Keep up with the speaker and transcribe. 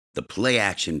The Play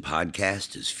Action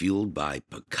podcast is fueled by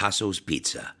Picasso's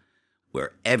Pizza,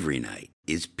 where every night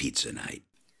is pizza night.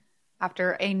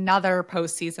 After another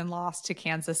postseason loss to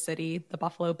Kansas City, the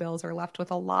Buffalo Bills are left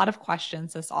with a lot of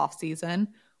questions this offseason.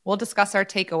 We'll discuss our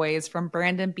takeaways from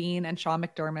Brandon Beane and Sean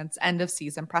McDermott's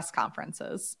end-of-season press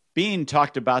conferences. Beane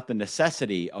talked about the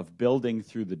necessity of building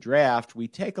through the draft. We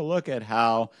take a look at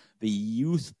how the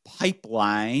youth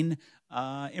pipeline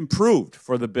improved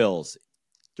for the Bills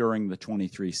during the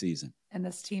 23 season. And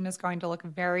this team is going to look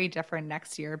very different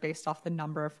next year based off the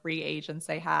number of free agents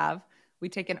they have. We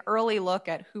take an early look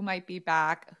at who might be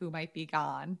back, who might be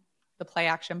gone. The Play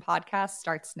Action podcast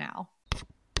starts now.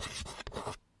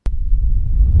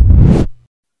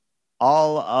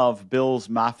 All of Bills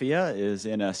Mafia is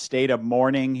in a state of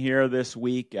mourning here this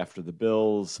week after the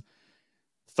Bills'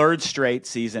 third straight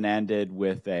season ended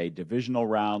with a divisional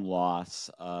round loss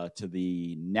to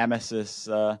the nemesis,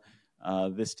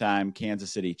 this time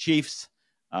Kansas City Chiefs,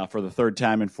 for the third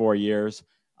time in 4 years.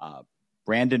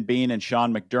 Brandon Beane and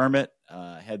Sean McDermott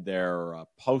had their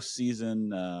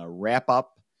postseason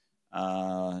wrap-up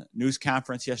news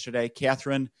conference yesterday.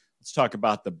 Katherine, let's talk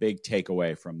about the big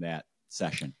takeaway from that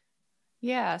session.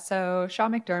 Yeah, so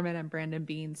Sean McDermott and Brandon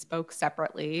Beane spoke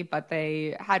separately, but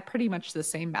they had pretty much the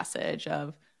same message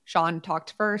of Sean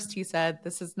talked first. He said,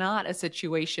 this is not a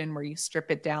situation where you strip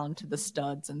it down to the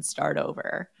studs and start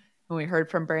over. When we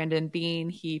heard from Brandon Beane,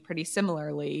 he pretty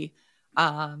similarly,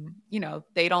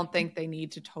 they don't think they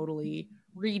need to totally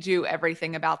redo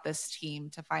everything about this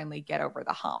team to finally get over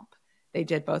the hump. They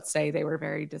did both say they were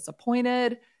very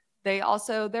disappointed. There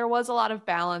was a lot of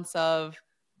balance of,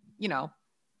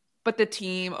 but the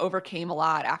team overcame a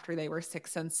lot after they were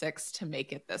 6-6 to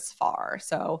make it this far.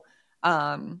 So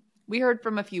we heard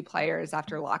from a few players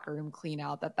after locker room clean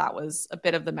out that was a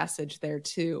bit of the message there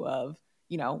too of,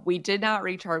 we did not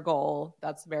reach our goal.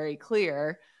 That's very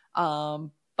clear.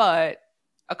 But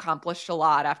accomplished a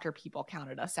lot after people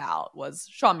counted us out was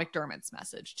Sean McDermott's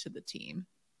message to the team.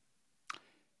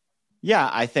 Yeah,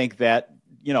 I think that,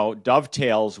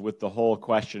 dovetails with the whole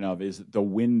question of, is the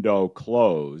window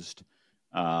closed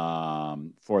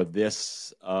for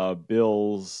this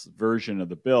Bills version of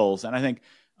the Bills? And I think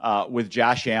with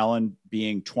Josh Allen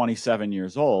being 27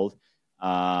 years old,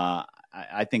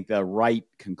 I think the right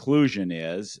conclusion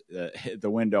is the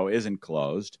window isn't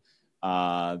closed.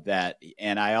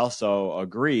 And I also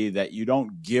agree that you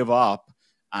don't give up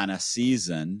on a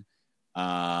season,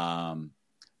 of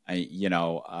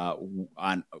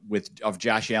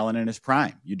Josh Allen in his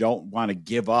prime. You don't want to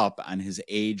give up on his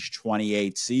age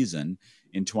 28 season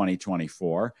in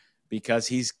 2024 because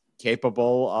he's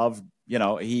capable of,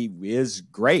 he is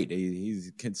great.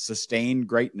 He can sustain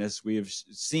greatness we have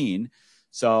seen.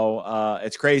 So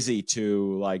it's crazy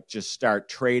to just start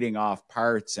trading off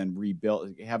parts and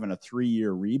rebuild, having a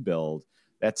 3-year rebuild.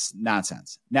 That's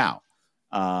nonsense. Now,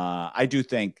 I do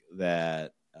think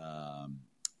that,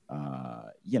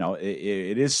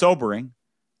 it is sobering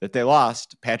that they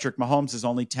lost. Patrick Mahomes is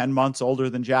only 10 months older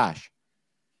than Josh.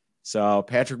 So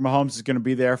Patrick Mahomes is going to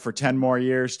be there for 10 more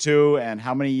years too. And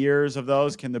how many years of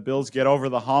those can the Bills get over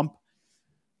the hump?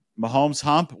 Mahomes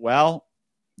hump? Well,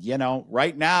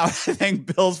 right now, I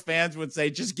think Bills fans would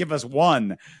say, just give us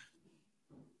one.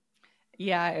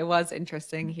 Yeah, it was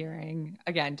interesting hearing,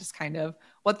 again, just kind of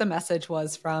what the message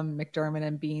was from McDermott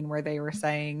and Beane, where they were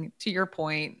saying, to your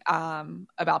point,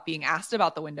 about being asked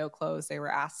about the window closed. They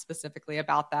were asked specifically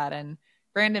about that. And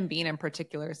Brandon Beane in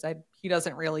particular said he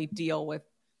doesn't really deal with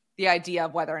the idea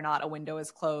of whether or not a window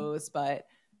is closed. But,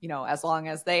 as long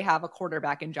as they have a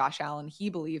quarterback in Josh Allen,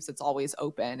 he believes it's always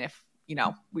open if,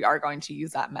 we are going to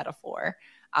use that metaphor.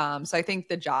 So I think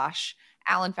the Josh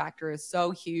Allen factor is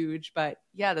so huge, but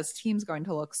yeah, this team's going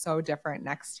to look so different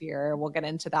next year. We'll get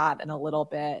into that in a little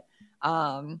bit.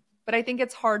 But I think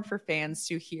it's hard for fans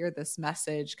to hear this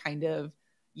message kind of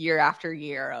year after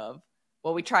year of,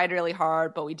 well, we tried really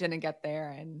hard, but we didn't get there.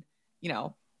 And,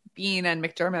 Beane and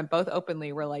McDermott both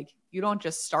openly were like, you don't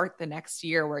just start the next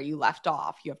year where you left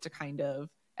off. You have to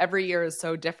every year is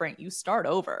so different. You start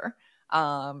over.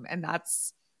 And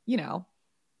that's,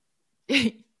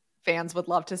 fans would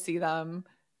love to see them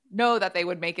know that they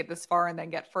would make it this far and then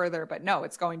get further, but no,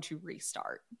 it's going to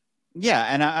restart. Yeah.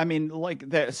 And I mean,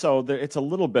 it's a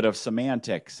little bit of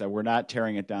semantics. We're not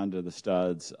tearing it down to the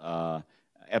studs.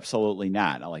 Absolutely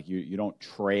not. You don't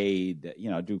trade,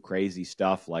 do crazy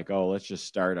stuff like, oh, let's just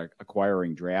start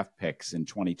acquiring draft picks in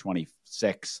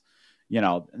 2026.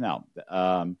 No.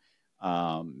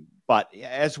 But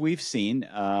as we've seen,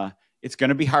 it's going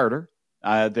to be harder. They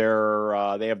have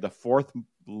the fourth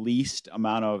least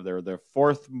amount of their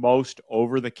fourth most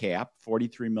over the cap,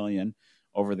 $43 million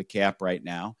over the cap right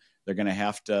now.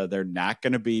 They're not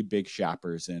going to be big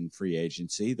shoppers in free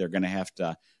agency. They're going to have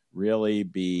to really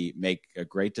make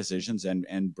great decisions.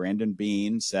 And Brandon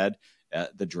Beane said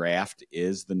the draft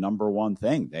is the number one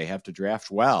thing. They have to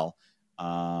draft well.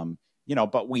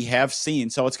 But we have seen,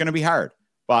 so it's going to be hard,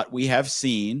 but we have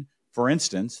seen, for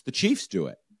instance, the Chiefs do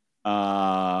it.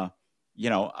 The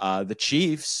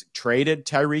Chiefs traded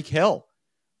Tyreek Hill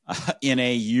in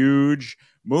a huge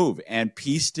move and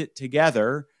pieced it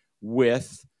together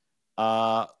with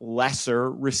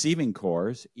lesser receiving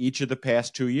cores each of the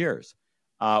past 2 years.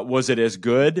 Was it as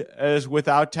good as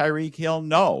without Tyreek Hill?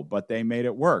 No, but they made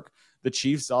it work. The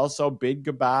Chiefs also bid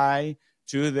goodbye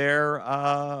to their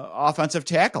offensive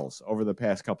tackles over the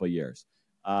past couple of years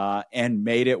and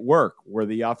made it work. Were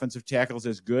the offensive tackles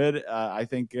as good? I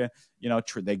think,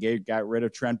 they got rid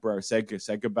of Trent Brown,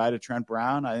 said goodbye to Trent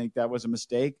Brown. I think that was a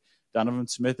mistake. Donovan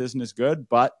Smith isn't as good,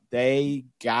 but they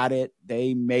got it.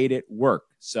 They made it work.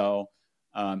 So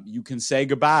you can say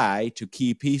goodbye to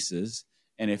key pieces.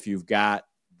 And if you've got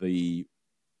the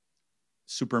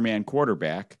Superman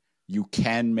quarterback, you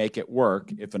can make it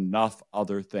work if enough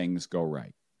other things go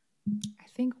right. I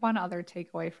think one other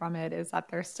takeaway from it is that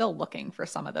they're still looking for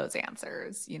some of those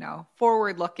answers,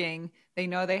 forward looking. They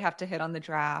know they have to hit on the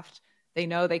draft. They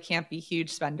know they can't be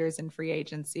huge spenders in free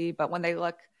agency, but when they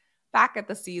look back at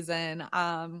the season,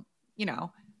 I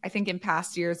think in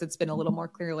past years, it's been a little more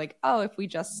clear, like, oh, if we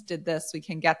just did this, we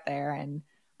can get there. And,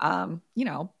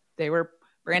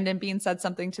 Brandon Beane said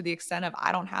something to the extent of,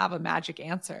 I don't have a magic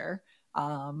answer.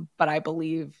 But I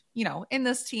believe, in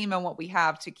this team and what we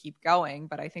have to keep going.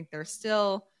 But I think they're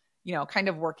still, kind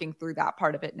of working through that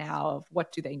part of it now of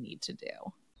what do they need to do.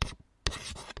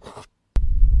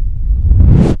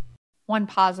 One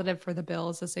positive for the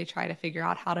Bills as they try to figure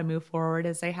out how to move forward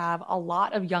is they have a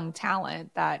lot of young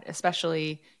talent that,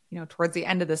 especially, towards the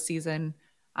end of the season,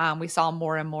 we saw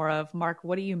more and more of. Mark,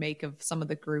 what do you make of some of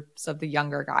the groups of the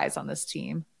younger guys on this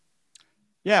team?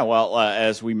 Yeah, well,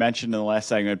 as we mentioned in the last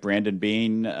segment, Brandon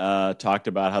Beane talked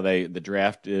about how the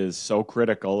draft is so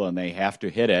critical and they have to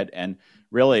hit it. And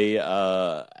really,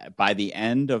 by the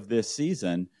end of this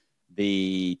season,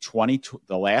 the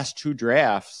last two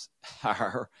drafts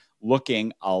are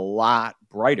looking a lot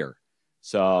brighter.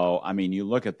 So, I mean, you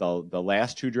look at the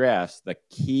last two drafts, the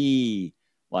key,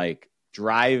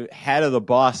 drive head of the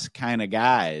bus kind of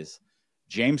guys,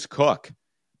 James Cook,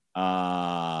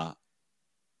 Dalton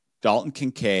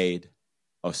Kincaid,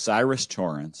 Osiris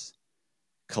Torrance,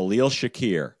 Khalil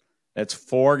Shakir. That's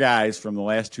four guys from the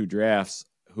last two drafts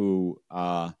who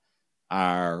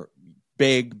are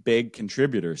big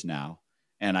contributors now.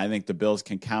 And I think the Bills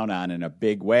can count on in a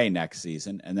big way next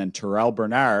season. And then Terrell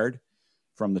Bernard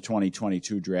from the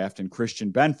 2022 draft and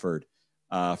Christian Benford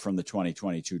from the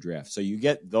 2022 draft. So you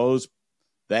get those.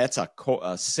 That's a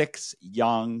six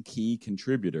young key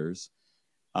contributors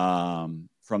from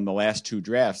the last two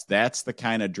drafts. That's the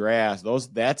kind of draft.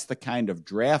 That's the kind of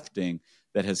drafting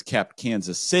that has kept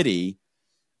Kansas City's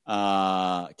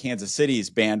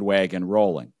bandwagon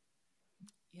rolling.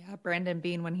 Yeah, Brandon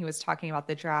Beane, when he was talking about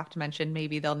the draft, mentioned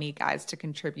maybe they'll need guys to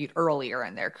contribute earlier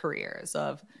in their careers.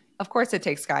 Of course, it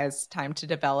takes guys time to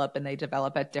develop, and they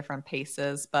develop at different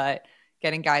paces, but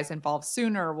getting guys involved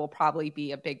sooner will probably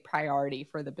be a big priority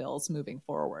for the Bills moving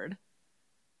forward.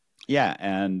 Yeah,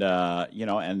 and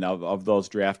and of those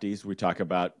draftees, we talk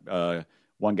about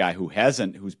one guy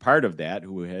who's part of that,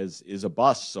 is a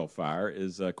bust so far,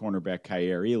 is cornerback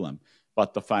Kaiir Elam.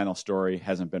 But the final story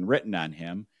hasn't been written on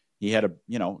him. He had a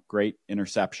great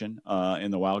interception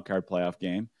in the wild card playoff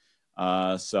game.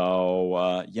 I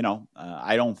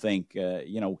don't think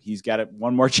he's got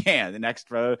one more chance. The next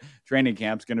training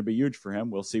camp is going to be huge for him.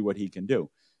 We'll see what he can do.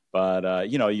 But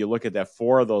you look at that,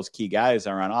 four of those key guys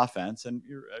are on offense, and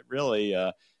you're really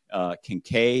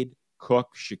Kincaid,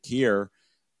 Cook, Shakir,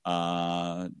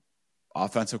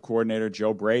 offensive coordinator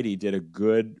Joe Brady did a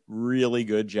really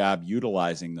good job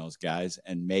utilizing those guys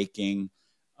and making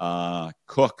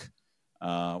Cook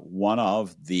one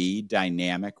of the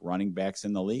dynamic running backs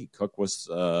in the league. Cook was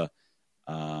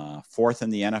fourth in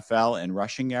the NFL in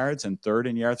rushing yards and third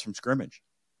in yards from scrimmage.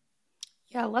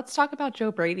 Yeah, let's talk about Joe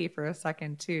Brady for a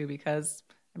second, too, because,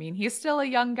 he's still a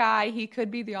young guy. He could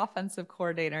be the offensive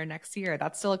coordinator next year.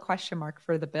 That's still a question mark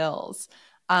for the Bills.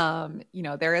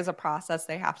 There is a process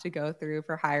they have to go through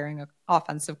for hiring an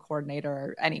offensive coordinator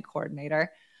or any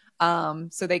coordinator.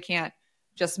 So they can't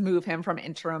just move him from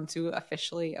interim to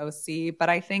officially OC. But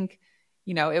I think,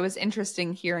 it was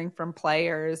interesting hearing from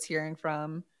players, hearing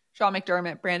from Sean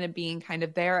McDermott, Brandon Beane, kind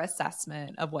of their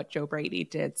assessment of what Joe Brady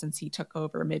did since he took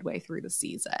over midway through the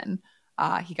season.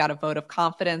 He got a vote of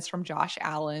confidence from Josh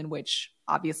Allen, which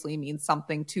obviously means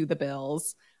something to the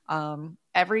Bills.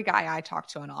 Every guy I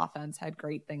talked to on offense had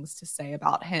great things to say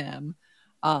about him.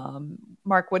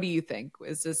 Mark, what do you think?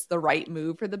 Is this the right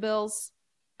move for the Bills?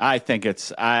 I think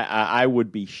I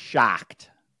would be shocked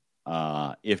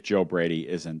if Joe Brady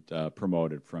isn't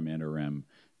promoted from interim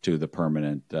to the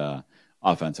permanent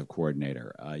offensive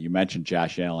coordinator. You mentioned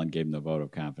Josh Allen gave him the vote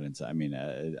of confidence. I mean,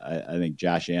 I think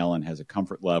Josh Allen has a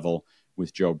comfort level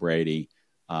with Joe Brady.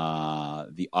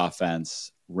 The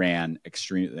offense ran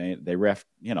extreme. They ref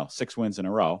 6 wins in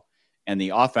a row, and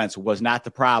the offense was not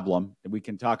the problem. We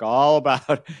can talk all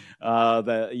about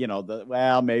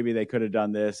maybe they could have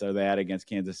done this or that against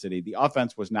Kansas City. The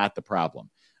offense was not the problem.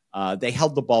 They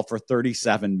held the ball for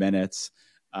 37 minutes.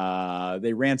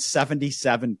 They ran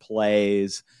 77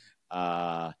 plays.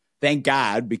 Thank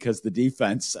God, because the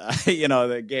defense,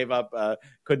 they gave up,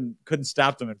 couldn't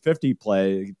stop them at 50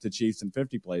 plays, the Chiefs in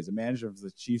 50 plays. The manager of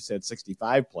the Chiefs had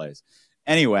 65 plays.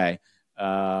 Anyway,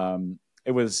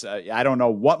 it was, I don't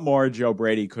know what more Joe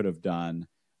Brady could have done.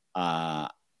 I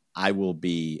will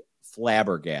be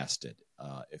flabbergasted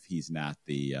if he's not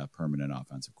the permanent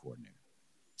offensive coordinator.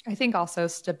 I think also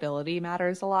stability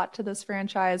matters a lot to this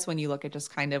franchise when you look at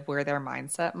just kind of where their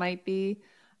mindset might be.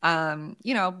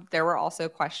 There were also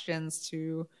questions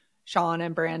to Sean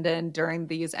and Brandon during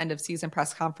these end of season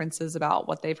press conferences about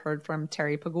what they've heard from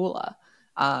Terry Pegula.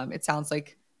 It sounds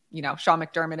like, Sean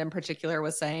McDermott in particular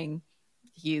was saying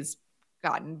he's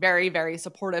gotten very, very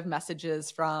supportive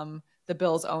messages from the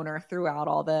Bills owner throughout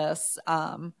all this.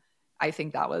 I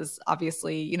think that was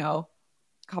obviously, a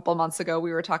couple months ago,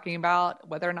 we were talking about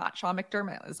whether or not Sean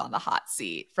McDermott is on the hot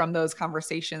seat. From those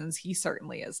conversations, he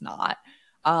certainly is not.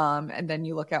 And then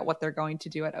you look at what they're going to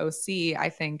do at OC. I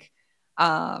think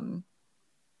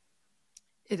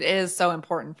it is so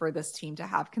important for this team to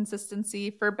have consistency,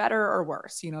 for better or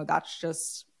worse. That's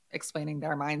just explaining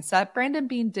their mindset. Brandon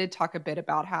Beane did talk a bit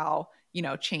about how,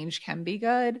 change can be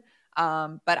good.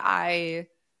 But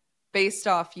based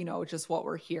off, just what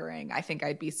we're hearing, I think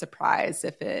I'd be surprised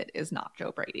if it is not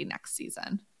Joe Brady next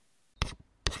season.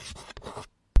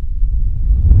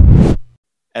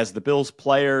 As the Bills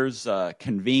players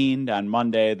convened on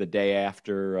Monday, the day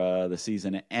after the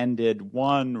season ended,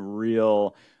 one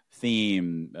real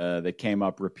theme that came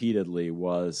up repeatedly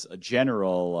was a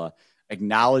general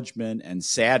acknowledgement and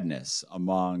sadness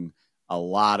among a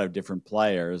lot of different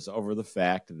players over the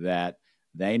fact that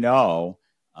they know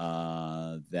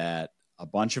that a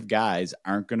bunch of guys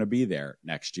aren't going to be there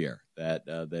next year, that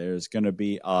there's going to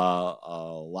be a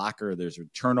locker, there's a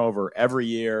turnover every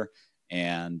year.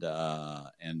 And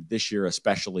this year,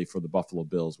 especially for the Buffalo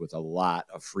Bills, with a lot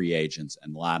of free agents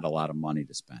and a lot of money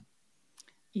to spend.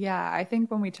 Yeah, I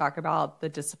think when we talk about the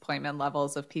disappointment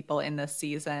levels of people in this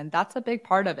season, that's a big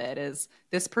part of it. Is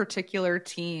this particular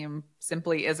team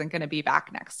simply isn't going to be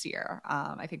back next year.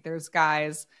 I think there's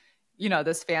guys,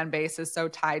 this fan base is so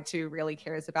tied to, really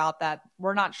cares about, that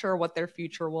we're not sure what their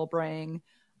future will bring.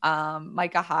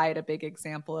 Micah Hyde, a big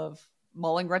example of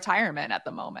mulling retirement at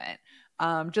the moment.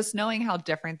 Just knowing how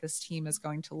different this team is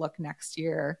going to look next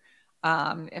year.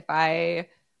 If I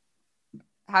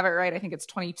have it right, I think it's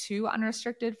 22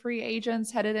 unrestricted free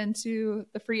agents headed into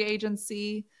the free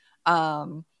agency.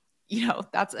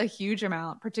 That's a huge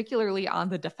amount, particularly on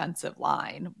the defensive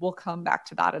line. We'll come back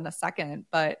to that in a second,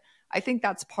 but I think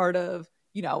that's part of,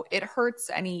 it hurts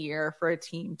any year for a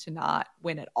team to not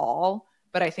win at all.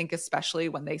 But I think especially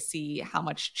when they see how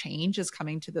much change is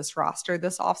coming to this roster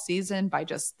this offseason by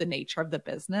just the nature of the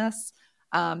business,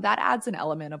 that adds an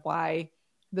element of why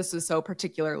this is so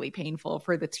particularly painful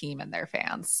for the team and their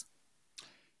fans.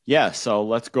 Yeah, so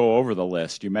let's go over the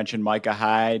list. You mentioned Micah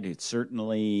Hyde. It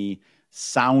certainly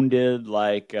sounded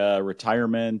like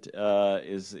retirement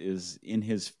is in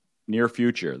his near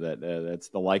future. That's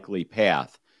the likely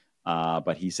path.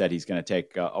 But he said he's going to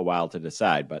take a while to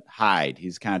decide. But Hyde,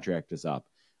 his contract is up.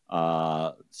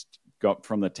 Go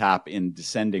from the top in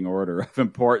descending order of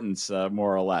importance,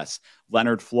 more or less.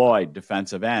 Leonard Floyd,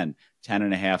 defensive end,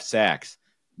 10.5 sacks.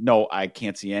 No, I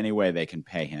can't see any way they can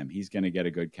pay him. He's going to get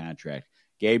a good contract.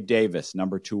 Gabe Davis,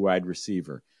 number 2 wide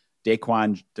receiver.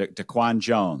 Daquan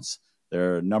Jones,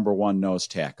 their number 1 nose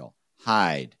tackle.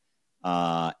 Hyde,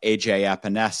 AJ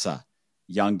Epinesa,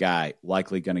 young guy,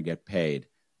 likely going to get paid.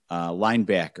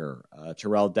 Linebacker,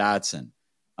 Terrell Dodson.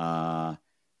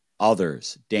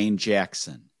 Others, Dane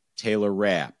Jackson, Taylor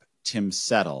Rapp, Tim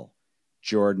Settle,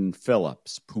 Jordan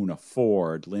Phillips, Poona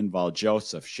Ford, Linval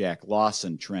Joseph, Shaq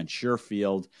Lawson, Trent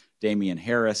Sherfield, Damian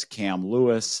Harris, Cam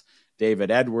Lewis, David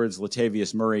Edwards,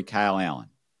 Latavius Murray, Kyle Allen.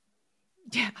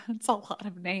 Yeah, it's a lot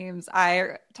of names.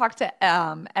 I talked to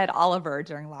Ed Oliver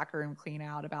during Locker Room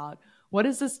Cleanout about what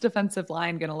is this defensive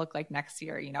line going to look like next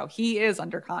year? You know, he is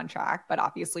under contract, but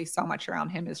obviously so much around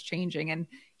him is changing. And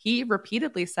he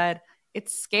repeatedly said,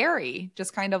 it's scary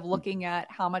just kind of looking at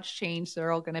how much change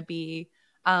there are going to be,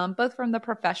 both from the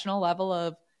professional level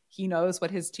of he knows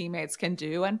what his teammates can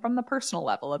do, and from the personal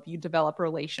level of you develop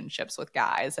relationships with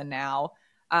guys. And now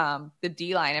the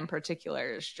D-line in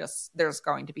particular is just, there's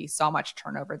going to be so much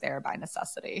turnover there by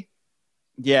necessity.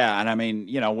 Yeah, and I mean,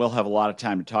 you know, we'll have a lot of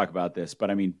time to talk about this, but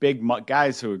I mean,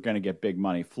 guys who are going to get big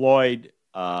money: Floyd,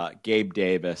 Gabe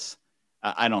Davis.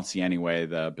 I don't see any way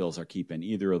the Bills are keeping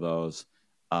either of those.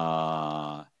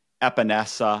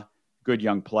 Epinesa, good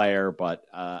young player, but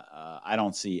I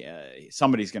don't see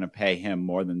somebody's going to pay him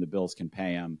more than the Bills can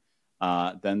pay him.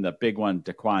 Then the big one,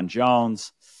 Daquan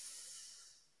Jones.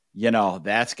 You know,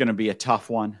 that's going to be a tough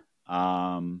one.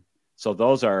 So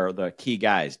those are the key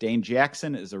guys. Dane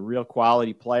Jackson is a real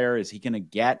quality player. Is he going to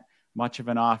get much of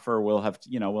an offer? We'll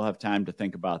have time to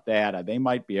think about that. They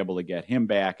might be able to get him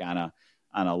back on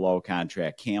a low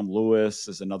contract. Cam Lewis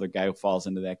is another guy who falls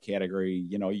into that category.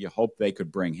 You know, you hope they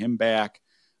could bring him back.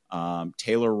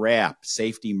 Taylor Rapp,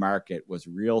 safety market, was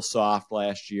real soft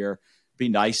last year. Be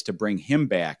nice to bring him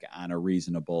back on a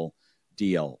reasonable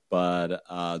deal, but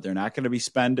they're not going to be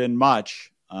spending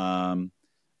much. You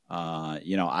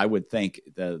know, I would think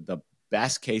the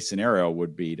best case scenario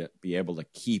would be to be able to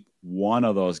keep one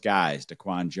of those guys,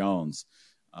 Daquan Jones.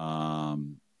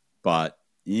 But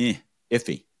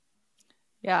iffy.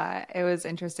 Yeah, it was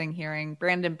interesting hearing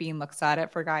Brandon Beane looks at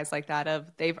it for guys like that of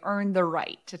they've earned the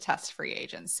right to test free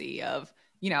agency of,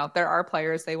 you know, there are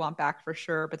players they want back for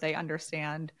sure, but they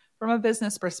understand from a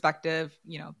business perspective,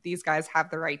 you know, these guys have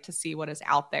the right to see what is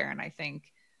out there. And I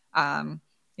think,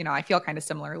 you know, I feel kind of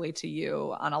similarly to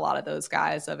you on a lot of those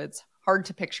guys of it's hard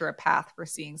to picture a path for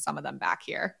seeing some of them back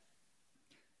here.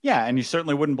 Yeah, and you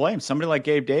certainly wouldn't blame somebody like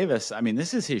Gabe Davis. I mean,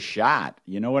 this is his shot.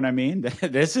 You know what I mean?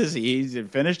 He's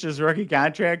finished his rookie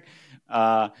contract.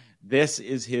 This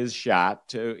is his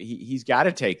shot. He's got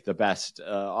to take the best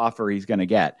offer he's going to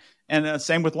get. And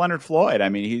same with Leonard Floyd. I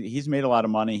mean, he's made a lot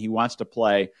of money. He wants to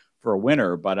play for a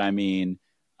winner. But, I mean,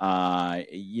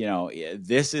 you know,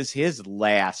 this is his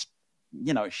last,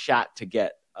 you know, shot to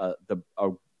get a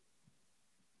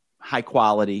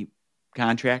high-quality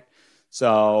contract.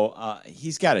 So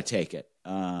he's got to take it.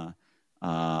 You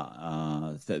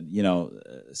know,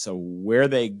 so where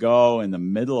they go in the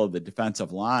middle of the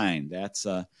defensive line, that's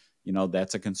you know,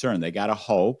 that's a concern. They got to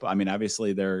hope. I mean,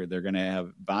 obviously they're going to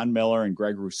have Von Miller and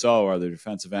Greg Rousseau are the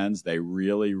defensive ends. They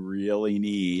really, really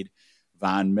need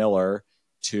Von Miller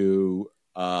to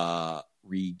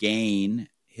regain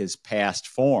his past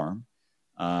form.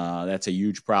 That's a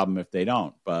huge problem if they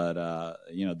don't. But,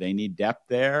 you know, they need depth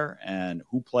there. And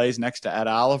who plays next to Ed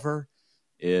Oliver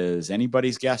is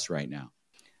anybody's guess right now.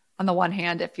 On the one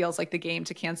hand, it feels like the game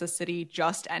to Kansas City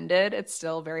just ended. It's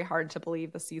still very hard to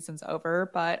believe the season's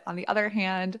over. But on the other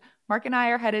hand, Mark and I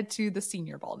are headed to the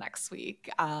Senior Bowl next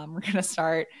week. We're going to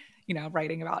start, you know,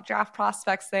 writing about draft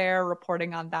prospects there,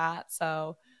 reporting on that.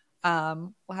 So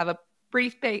we'll have a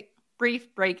brief break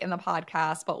in the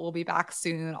podcast, but we'll be back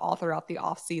soon all throughout the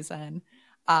off season.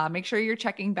 Make sure you're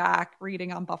checking back,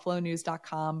 reading on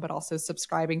buffalonews.com, but also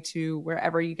subscribing to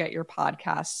wherever you get your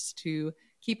podcasts to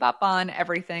keep up on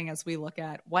everything as we look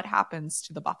at what happens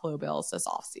to the Buffalo Bills this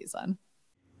offseason.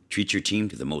 Treat your team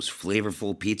to the most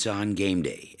flavorful pizza on game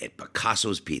day at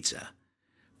Picasso's Pizza.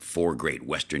 4 great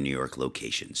Western New York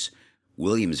locations: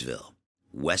 Williamsville,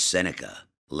 West Seneca,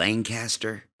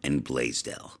 Lancaster, and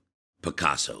Blaisdell.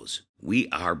 Picasso's. We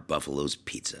are Buffalo's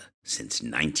Pizza since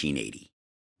 1980.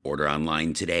 Order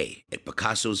online today at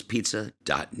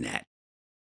picassospizza.net.